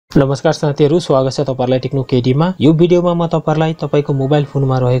नमस्कार साथीहरु, स्वागत छ तपाईहरुलाई टेक्नो केडी मा। यो भिडियोमा म तपाईहरुलाई तपाईको मोबाइल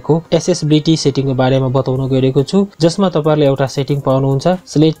फोनमा रहेको एक्सेसिबिलिटी सेटिङको बारेमा बताउन गइरहेको छु, जसमा तपाईहरुले एउटा सेटिङ पाउनुहुन्छ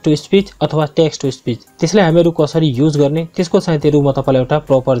सिलेक्ट टु स्पीच अथवा टेक्स्ट टु स्पीच। त्यसलाई हामीहरु कसरी युज गर्ने त्यसको साथीहरु म तपाईलाई एउटा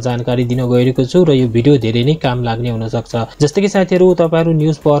प्रपर जानकारी दिन गइरहेको छु र यो भिडियो धेरै नै काम लाग्ने हुन सक्छ। जस्तै कि साथीहरु, तपाईहरु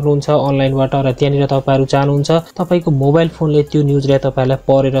न्यूज पढ्नुहुन्छ अनलाइनबाट र त्यहाँनिर तपाईहरु चाहनुहुन्छ तपाईको मोबाइल फोनले त्यो न्यूजलाई तपाईलाई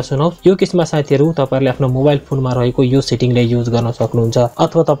पढेर सुनाओस्। यो केसमा साथीहरु तपाईहरुले आफ्नो मोबाइल फोनमा रहेको यो सेटिङलाई युज गर्न सक्नुहुन्छ।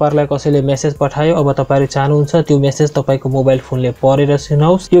 अथवा तपाईहरुलाई कसैले मेसेज पठायो, अब तपाईहरु चाहनुहुन्छ त्यो मेसेज तपाईको मोबाइल फोनले पढेर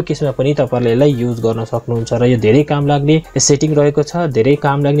सुनाओस्। यो केसमा पनि तपाईहरुले यसलाई युज गर्न सक्नुहुन्छ र यो धेरै काम लाग्ने सेटिङ रहेको छ, धेरै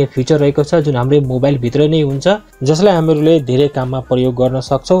काम लाग्ने फिचर रहेको छ जुन हाम्रो मोबाइल भित्र नै हुन्छ, जसलाई हामीहरुले धेरै काममा प्रयोग गर्न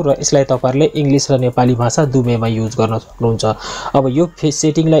सक्छौं र यसलाई तपाईहरुले इंग्लिश र नेपाली भाषा दुवैमा युज गर्न सक्नुहुन्छ। अब यो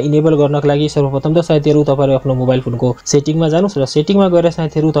सेटिङलाई इनेबल गर्नको लागि सर्वप्रथम त साथीहरु तपाईहरु आफ्नो मोबाइल फोनको सेटिङमा जानुस् र सेटिङमा गएर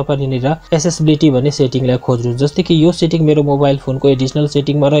साथीहरु तपाईहरुले एक्सेसिबिलिटी भन्ने सेटिङलाई खोज्नुस्। जस्तै कि यो सेटिङ मेरो मोबाइल फोनको एडिशनल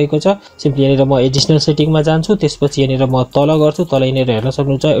सेटिङमा रहेको छ। सिम्पली यहाँनिर म एडिशनल सेटिङमा जान्छु, त्यसपछि यहाँनिर म तल गर्छु। तल यहाँनिर हेर्न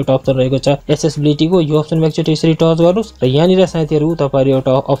सक्नुहुन्छ एउटा अप्सन रहेको छ एक्सेसिबिलिटीको। यो अप्सनमा एकचोटी यसरी टच गर्नुस् र यहाँनिर साथीहरु तपाईहरु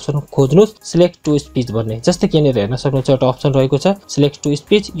एउटा अप्सन खोज्नुस् सिलेक्ट टु स्पीच भन्ने। जस्तै कि यहाँनिर हेर्न सक्नुहुन्छ एउटा अप्सन रहेको छ सिलेक्ट टु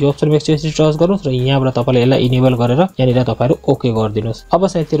स्पीच। यो अप्सनमा एकचोटी टच गर्नुस् र यहाँबाट तपाईले यसलाई इनेबल गरेर यहाँनिर तपाईहरु ओके गरिदिनुस्। अब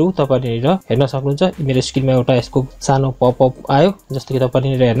साथीहरु तपाईहरुले हेर्न सक्नुहुन्छ मेरो स्क्रिनमा एउटा यसको सानो पपअप आयो, जस्तै कि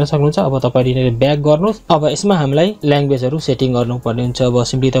तपाईहरुले हेर्न सक्नुहुन्छ। अब तपाईहरुले ब्याक गर्नुस्। अब यसमा हामीलाई ल्याङ्ग्वेजहरु सेटिङ गर्नुपर्ने हुन्छ। अब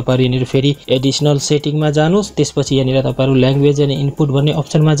सिम्पली तपाईहरु यहाँनिर फेरि एडिशनल सेटिङमा जानुस्, त्यसपछि यहाँनिर तपाईहरु ल्याङ्ग्वेज एन्ड इनपुट भन्ने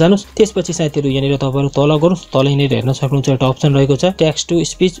अप्सनमा जानुस्। त्यसपछि साथीहरु यहाँनिर तपाईहरु तल गर्नुस्। तल यहाँनिर हेर्न सक्नुहुन्छ एउटा अप्सन रहेको छ टेक्स्ट टु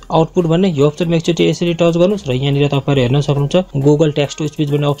स्पीच आउटपुट भन्ने। यो अप्सनमा एकचोटी यसरी टच गर्नुस् र यहाँनिर तपाईहरु हेर्न सक्नुहुन्छ गुगल टेक्स्ट टु स्पीच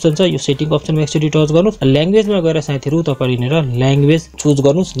भन्ने अप्सन छ। यो सेटिङको अप्सनमा एकचोटी टच गर्नुस्। ल्याङ्ग्वेजमा गएर साथीहरु तपाईहरु यहाँनिर ल्याङ्ग्वेज चुज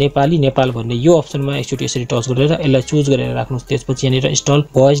गर्नुस्, नेपाली नेपाल भन्ने। यो अप्सनमा एकचोटी यसरी टच गरेर यसलाई चुज गरेर राख्नुस्। त्यसपछि यहाँनिर इन्स्टल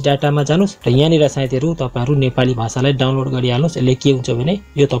भोइस डाटामा जानुस् र यहाँनिर साथीहरु तपाईहरु नेपाली भाषालाई डाउनलोड गरिहाल्नुस्। यसले के हुन्छ भने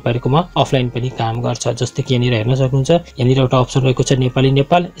यो तपाईहरुकोमा अफलाइन पनि काम गर्छ। जस्तै कि यहाँनिर हेर्न सक्नुहुन्छ यहाँनिर एउटा अप्सन रहेको छ नेपाली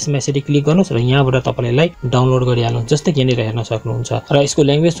नेपाल। यसमा यसरी क्लिक गर्नुस् र यहाँबाट तपाईले यसलाई डाउनलोड गरिहाल्नुस्। जस्तै कि यहाँनिर हेर्न सक्नुहुन्छ र यसको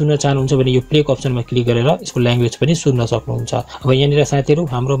ल्याङ्ग्वेज सुन्न चाहनुहुन्छ भने यो प्ले अप्सनमा क्लिक गरेर यसको ल्याङ्ग्वेज पनि सुन्न सक्नुहुन्छ। अब यहाँनिर साथीहरु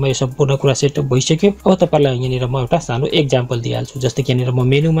हाम्रोमा यो सम्पूर्ण कुरा सेटअप भइसक्यो। अब तपाईहरुलाई यहाँनिर म एउटा सानो एक्जाम्पल दिइहाल्छु। जस्तै कि यहाँनिर म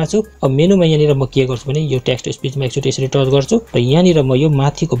मेनुमा छु। अब मेनुमा यहाँनिर म के गर्छु भने यो टेक्स्ट स्पीचमा एकचोटी यसरी टच गर्छु र यहाँनिर म यो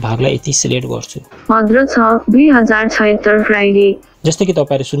माथिको भागलाई यति सिलेक्ट गर्छु। 15/6/2076 फ्राइडे। जस्तै कि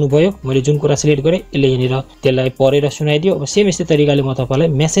तपाईहरु सुन्नुभयो मैले जुन कुरा सिलेक्ट गरे यसले यहाँनिर त्यसलाई पढेर सुनाइदियो। अब सेम यस्तै तरिकाले म तपाईलाई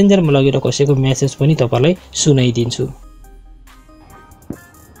मेसेन्जरमा लगेर कसैको मेसेज पनि तपाईलाई सुनाइदिन्छु।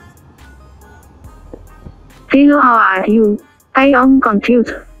 Hello, how are you? I am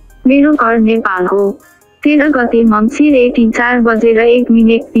confused. मेरो घर नेपाल हो। 13 गते मङ्सिर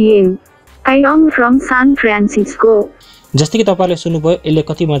 4:01 PM. I am from San Francisco. जस्तै कि तपाईहरुले सुन्नुभयो यसले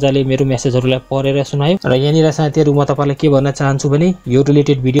कति मजाले मेरो मेसेजहरुलाई पढेर सुनायो। र यहाँनिर साथीहरु म तपाईलाई के भन्न चाहन्छु भने यो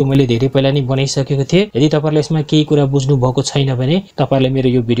रिलेटेड भिडियो मैले धेरै पहिला नै बनाइसकेको थिएँ। यदि तपाईहरुले यसमा केही कुरा बुझ्नु भएको छैन भने तपाईहरुले मेरो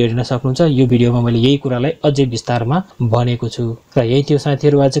यो भिडियो हेर्न सक्नुहुन्छ। यो भिडियोमा मैले यही कुरालाई अझै विस्तारमा भनेको छु। र यही थियो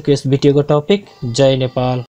साथीहरु आजको यस भिडियोको टपिक। जय नेपाल।